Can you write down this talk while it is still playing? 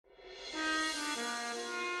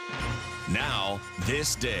Now,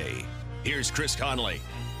 this day. Here's Chris Conley.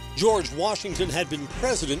 George Washington had been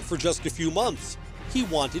president for just a few months. He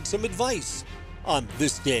wanted some advice on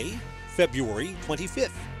this day, February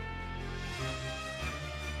 25th.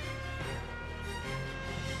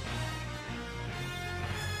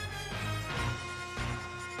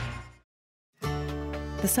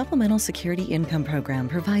 The Supplemental Security Income Program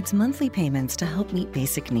provides monthly payments to help meet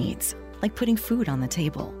basic needs, like putting food on the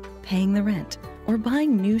table, paying the rent, or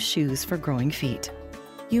buying new shoes for growing feet.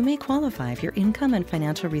 You may qualify if your income and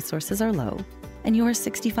financial resources are low, and you are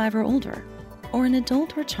 65 or older, or an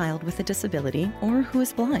adult or child with a disability or who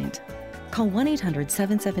is blind. Call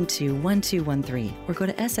 1-800-772-1213 or go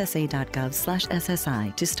to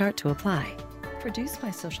ssa.gov/SSI to start to apply. Produced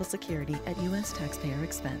by Social Security at U.S. taxpayer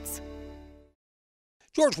expense.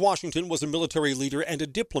 George Washington was a military leader and a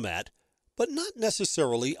diplomat, but not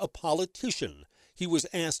necessarily a politician. He was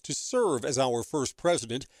asked to serve as our first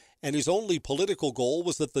president, and his only political goal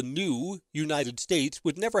was that the new United States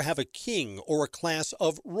would never have a king or a class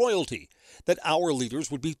of royalty, that our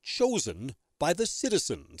leaders would be chosen by the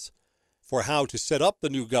citizens. For how to set up the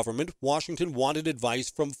new government, Washington wanted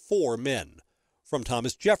advice from four men. From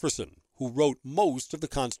Thomas Jefferson, who wrote most of the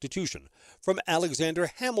Constitution. From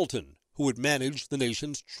Alexander Hamilton, who would manage the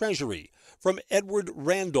nation's treasury. From Edward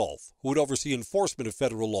Randolph, who would oversee enforcement of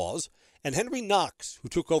federal laws. And Henry Knox, who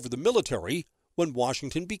took over the military when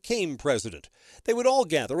Washington became president. They would all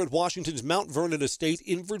gather at Washington's Mount Vernon estate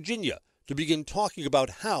in Virginia to begin talking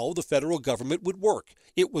about how the federal government would work.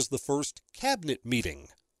 It was the first cabinet meeting.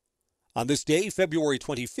 On this day, February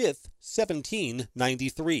 25th,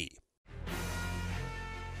 1793.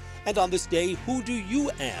 And on this day, who do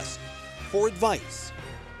you ask for advice?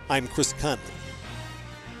 I'm Chris Conley.